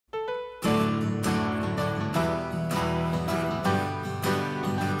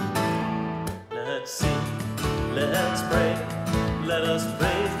Let us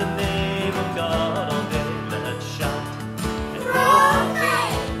praise the name of God all day. Let's shout and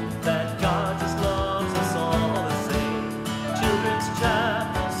proclaim that God just loves us all the same. Children's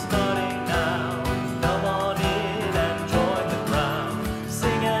Chapel starting now. Come on in and join the crowd.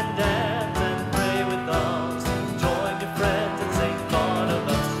 Sing and dance and pray with us. Join your friends and Saint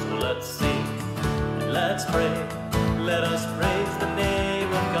Barnabas. So let's sing and let's pray. Let us praise the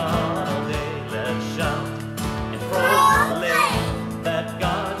name of God all day. Let's shout and proclaim that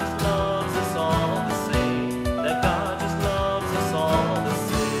God just loves us all the same. That God just loves us all the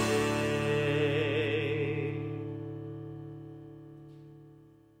same.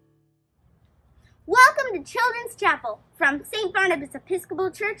 Welcome to Children's Chapel from Saint Barnabas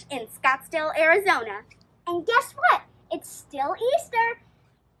Episcopal Church in Scottsdale, Arizona. And guess what? It's still Easter.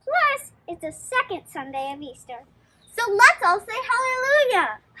 Plus, it's the second Sunday of Easter. So let's all say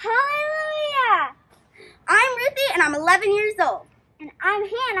hallelujah. Hallelujah. I'm Ruthie and I'm 11 years old. And I'm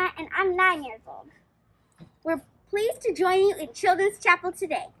Hannah and I'm 9 years old. We're pleased to join you in Children's Chapel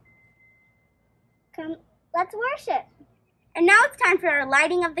today. Come, let's worship. And now it's time for our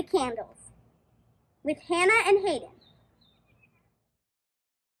lighting of the candles with Hannah and Hayden.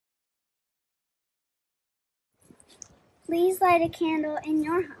 Please light a candle in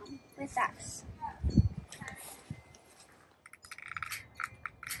your home with us.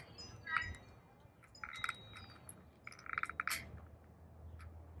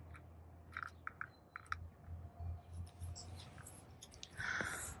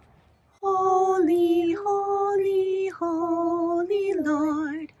 Holy, holy, holy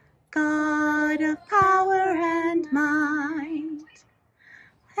Lord, God of power and might,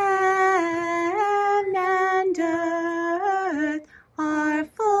 heaven and earth are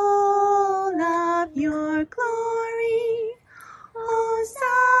full of your glory.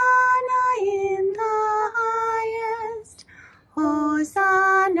 Hosanna in the highest,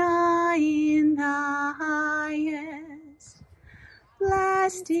 Hosanna in the highest.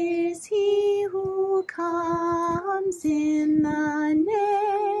 Blessed is he who comes in the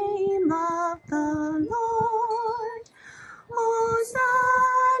name of the Lord.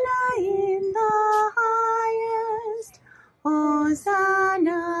 Hosanna in the highest.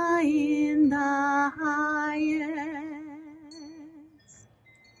 Hosanna in the highest.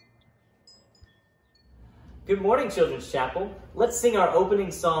 Good morning, Children's Chapel. Let's sing our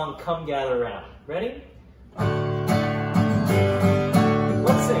opening song, Come Gather Round. Ready?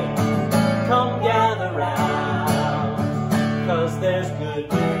 Let's sing. Come gather round, 'cause there's good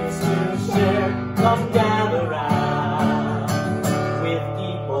news to share. Come gather round, with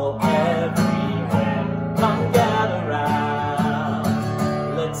people everywhere. Come gather round,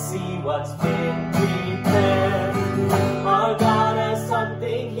 let's see what's been prepared. Our God has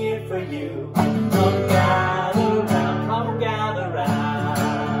something here for you. Come gather round, come gather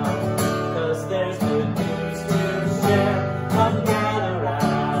round, 'cause there's good news to share. Come gather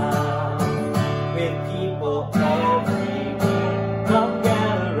round, with people everywhere. Come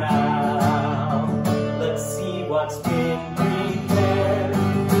gather round, let's see what's been prepared.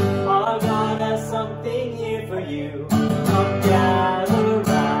 Our God has something here for you. Come gather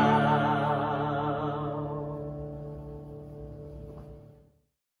round.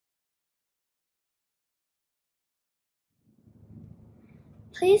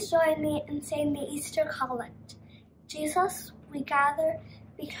 Please join me in saying the Easter Collect. Jesus, we gather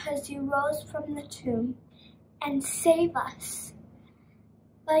because you rose from the tomb, and save us.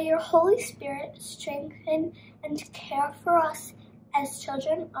 By your Holy Spirit, strengthen and care for us as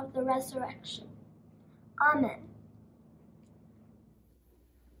children of the resurrection. Amen.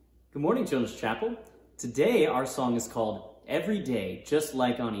 Good morning, Children's Chapel. Today, our song is called Every Day, Just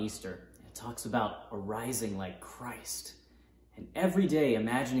Like on Easter. It talks about arising like Christ. And every day,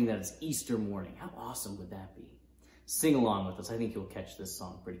 imagining that it's Easter morning. How awesome would that be? Sing along with us. I think you'll catch this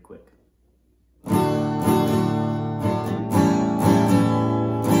song pretty quick.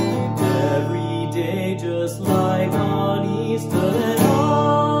 Every day, just like on Easter, let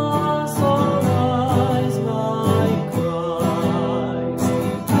us arise like Christ.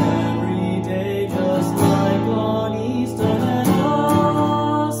 Every day, just like on Easter, let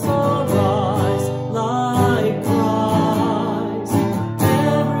us arise like Christ.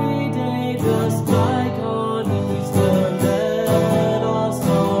 Every day, just like on Easter, let us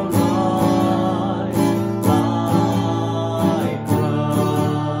arise like Christ.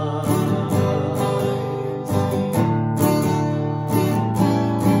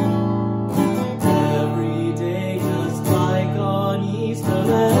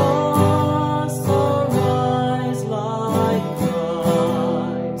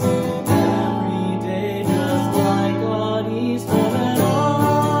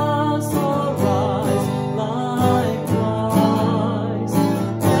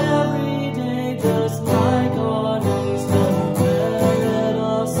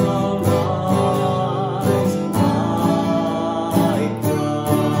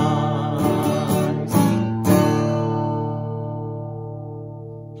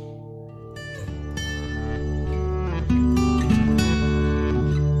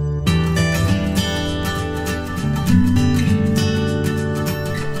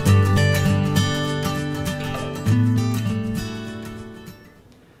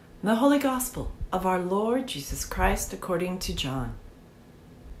 The Holy Gospel of our Lord Jesus Christ according to John.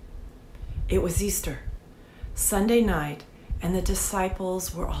 It was Easter, Sunday night, and the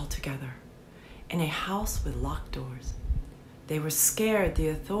disciples were all together in a house with locked doors. They were scared the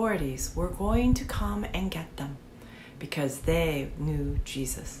authorities were going to come and get them because they knew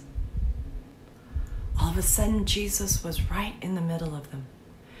Jesus. All of a sudden, Jesus was right in the middle of them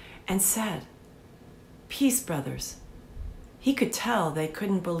and said, "Peace, brothers." He could tell they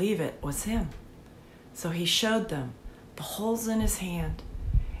couldn't believe it was him. So he showed them the holes in his hand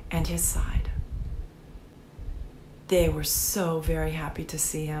and his side. They were so very happy to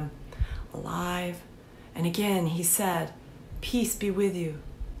see him alive. And again he said, "Peace be with you.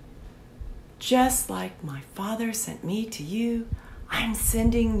 Just like my Father sent me to you, I'm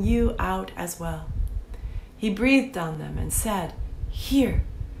sending you out as well." He breathed on them and said, "Here,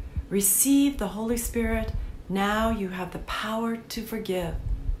 receive the Holy Spirit. Now you have the power to forgive."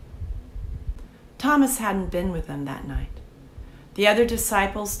 Thomas hadn't been with them that night. The other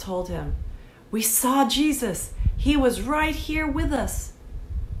disciples told him, "We saw Jesus. He was right here with us."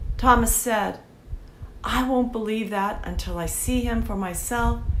 Thomas said, "I won't believe that until I see him for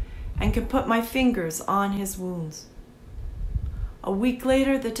myself and can put my fingers on his wounds." A week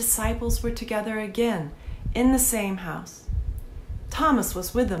later, the disciples were together again in the same house. Thomas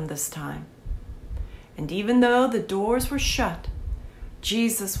was with them this time. And even though the doors were shut,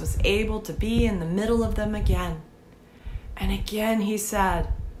 Jesus was able to be in the middle of them again. And again he said,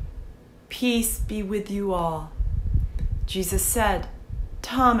 "Peace be with you all." Jesus said,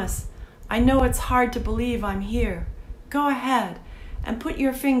 "Thomas, I know it's hard to believe I'm here. Go ahead and put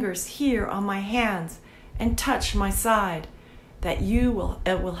your fingers here on my hands and touch my side, that it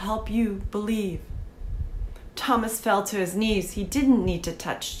will help you believe." Thomas fell to his knees. He didn't need to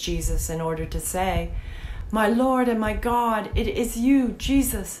touch Jesus in order to say, "My Lord and my God, it is you,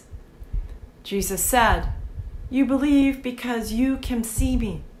 Jesus." Jesus said, "You believe because you can see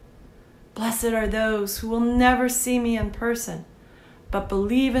me. Blessed are those who will never see me in person, but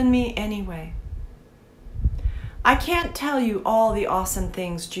believe in me anyway." I can't tell you all the awesome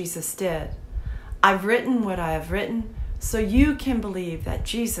things Jesus did. I've written what I have written so you can believe that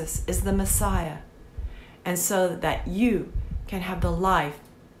Jesus is the Messiah, and so that you can have the life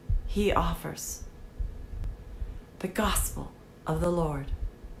he offers. The Gospel of the Lord.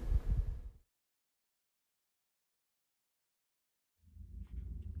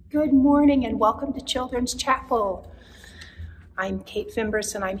 Good morning and welcome to Children's Chapel. I'm Kate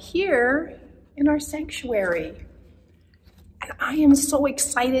Fimbers and I'm here in our sanctuary. And I am so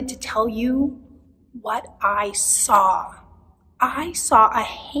excited to tell you what I saw. I saw a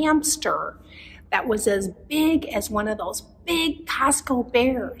hamster that was as big as one of those big Costco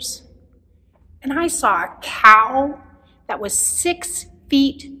bears. And I saw a cow that was 6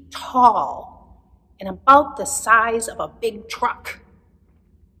 feet tall and about the size of a big truck.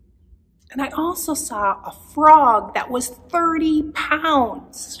 And I also saw a frog that was 30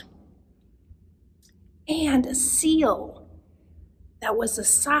 pounds and a seal that was the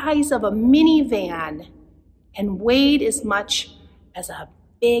size of a minivan and weighed as much as a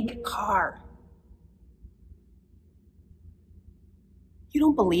big car. You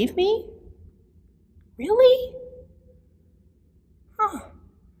don't believe me? Really? Huh.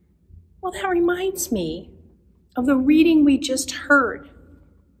 Well, that reminds me of the reading we just heard.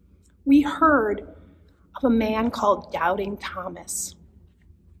 We heard of a man called Doubting Thomas.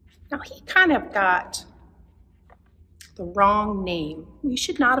 Now, he kind of got the wrong name. We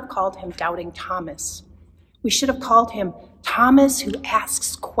should not have called him Doubting Thomas. We should have called him Thomas who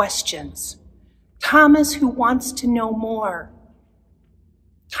asks questions. Thomas who wants to know more.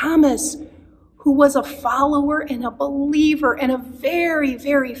 Thomas who was a follower and a believer and a very,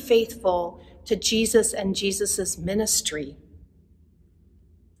 very faithful to Jesus and Jesus's ministry.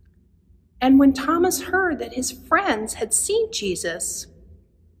 And when Thomas heard that his friends had seen Jesus,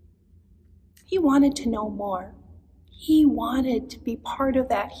 he wanted to know more. He wanted to be part of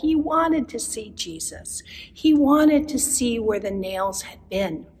that. He wanted to see Jesus. He wanted to see where the nails had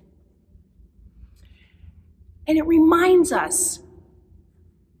been. And it reminds us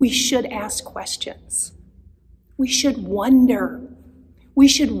we should ask questions. We should wonder. We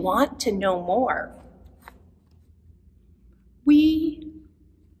should want to know more. We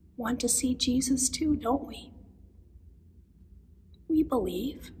want to see Jesus too, don't we? We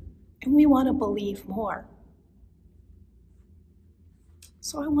believe, and we want to believe more.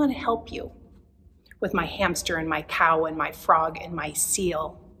 So I want to help you. with my hamster and my cow and my frog and my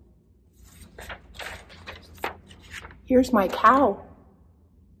seal. Here's my cow.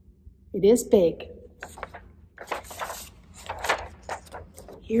 It is big.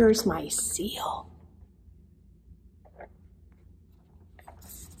 Here's my seal.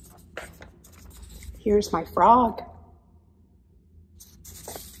 Here's my frog.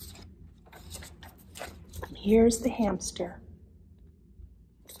 And here's the hamster.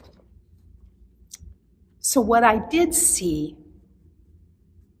 So what I did see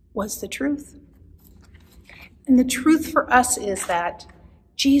was the truth. And the truth for us is that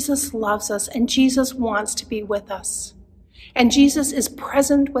Jesus loves us and Jesus wants to be with us. And Jesus is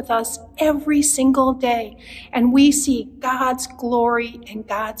present with us every single day. And we see God's glory and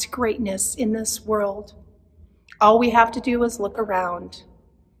God's greatness in this world. All we have to do is look around.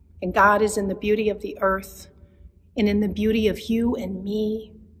 And God is in the beauty of the earth and in the beauty of you and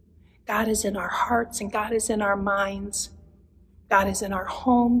me. God is in our hearts and God is in our minds. God is in our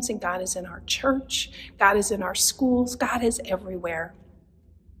homes and God is in our church. God is in our schools. God is everywhere.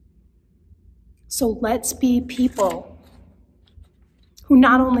 So let's be people who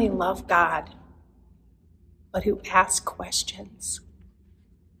not only love God, but who ask questions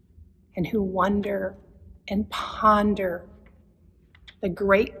and who wonder and ponder the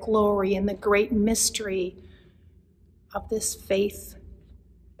great glory and the great mystery of this faith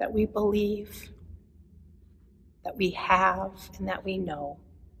that we believe, that we have, and that we know.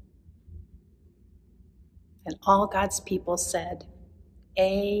 And all God's people said,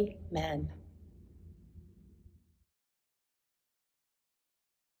 Amen.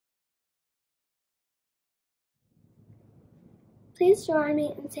 Please join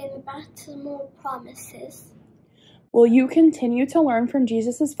me in saying the baptismal promises. Will you continue to learn from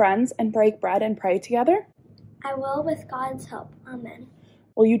Jesus' friends and break bread and pray together? I will with God's help. Amen.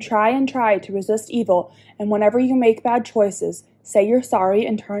 Will you try to resist evil, and whenever you make bad choices, say you're sorry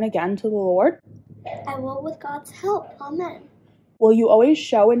and turn again to the Lord? I will with God's help. Amen. Will you always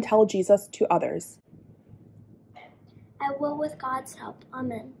show and tell Jesus to others? I will with God's help.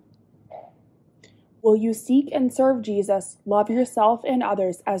 Amen. Will you seek and serve Jesus, love yourself and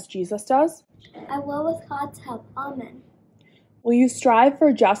others as Jesus does? I will with God's help. Amen. Will you strive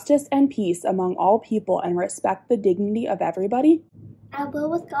for justice and peace among all people and respect the dignity of everybody? I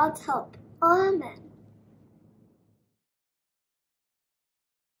will with God's help. Amen.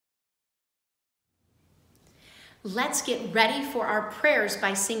 Let's get ready for our prayers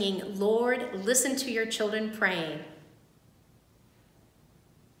by singing, Lord, listen to your children praying.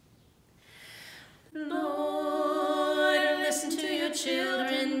 Lord, listen to your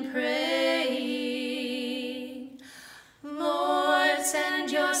children praying. Lord, send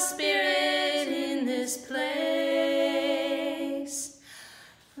your spirit in this place.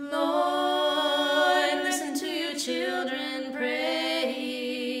 Lord, listen to your children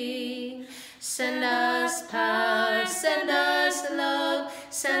praying. Send us power, send us love,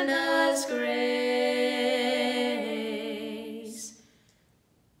 send us grace.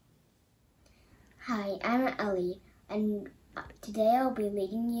 Hi, I'm Ellie, and today I'll be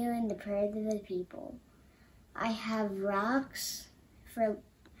leading you in the prayer of the people. I have rocks for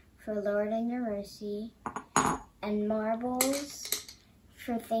Lord and your mercy, and marbles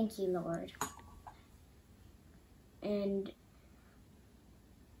for thank you, Lord. And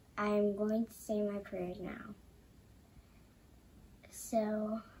I'm going to say my prayers now.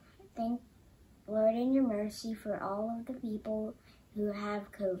 So, thank Lord in your mercy for all of the people who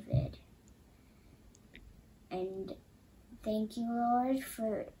have COVID. And thank you, Lord,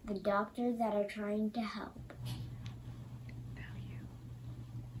 for the doctors that are trying to help.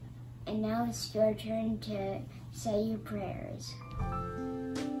 And now it's your turn to say your prayers.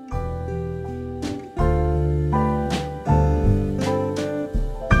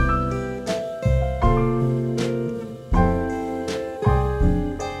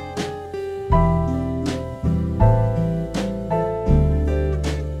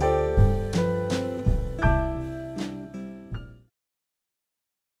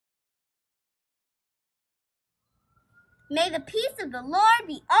 May the peace of the Lord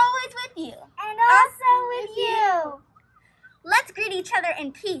be always with you. And also with you. Let's greet each other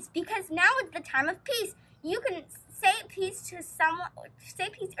in peace, because now is the time of peace. You can say peace to someone, say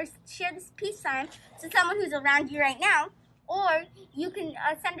peace or share this peace sign to someone who's around you right now, or you can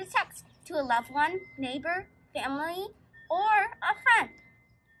send a text to a loved one, neighbor, family, or a friend.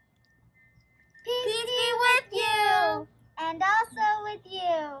 Peace be with you. And also with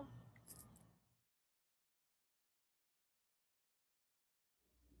you.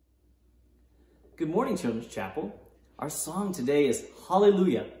 Good morning, Children's Chapel. Our song today is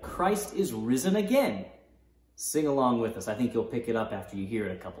Hallelujah, Christ is risen again. Sing along with us. I think you'll pick it up after you hear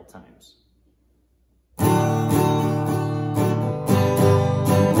it a couple times.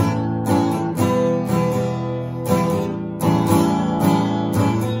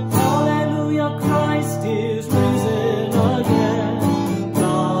 Hallelujah, Christ is risen again.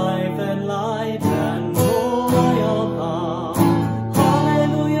 Life and light and joy above.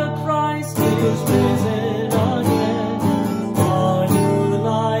 Hallelujah, Christ is risen again. A new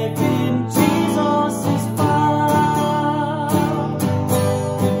life in Jesus is found.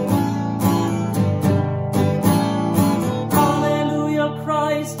 Hallelujah,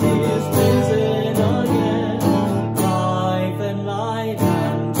 Christ is risen again. Life and light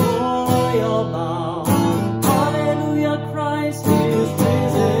and joy abound. Hallelujah, Christ is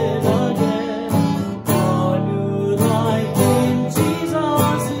risen again. A new life in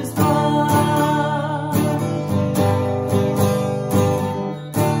Jesus is found.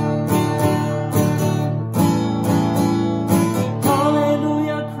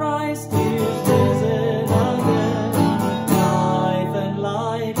 Hallelujah, Christ is risen again. Life and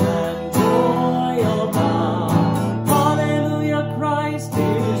light and joy abound. Hallelujah, Christ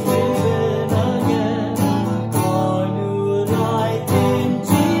is risen again. A new life in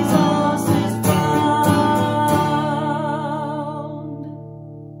Jesus is found.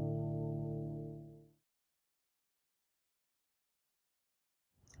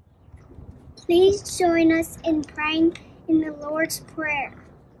 Please join us in praying in the Lord's Prayer.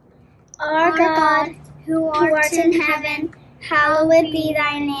 Our God, who art in heaven, hallowed be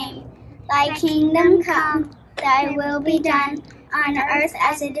thy name. Thy kingdom come, thy will be done, on earth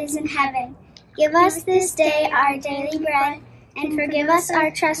as it is in heaven. Give us this day our daily bread, and forgive us our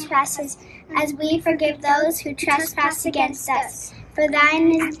trespasses, as we forgive those who trespass against us. For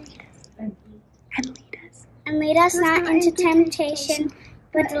thine is... And lead us not into temptation,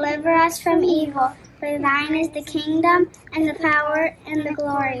 but deliver us from evil. For thine is the kingdom, and the power, and the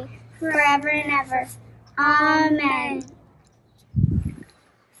glory, forever and ever. Amen.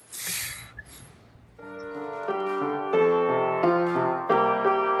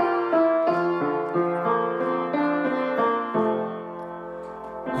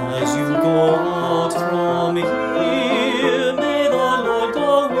 As you go out from here, may the Lord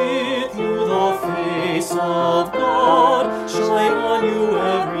go with you. The face of God shine on you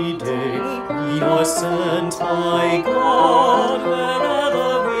every day. We are sent by God wherever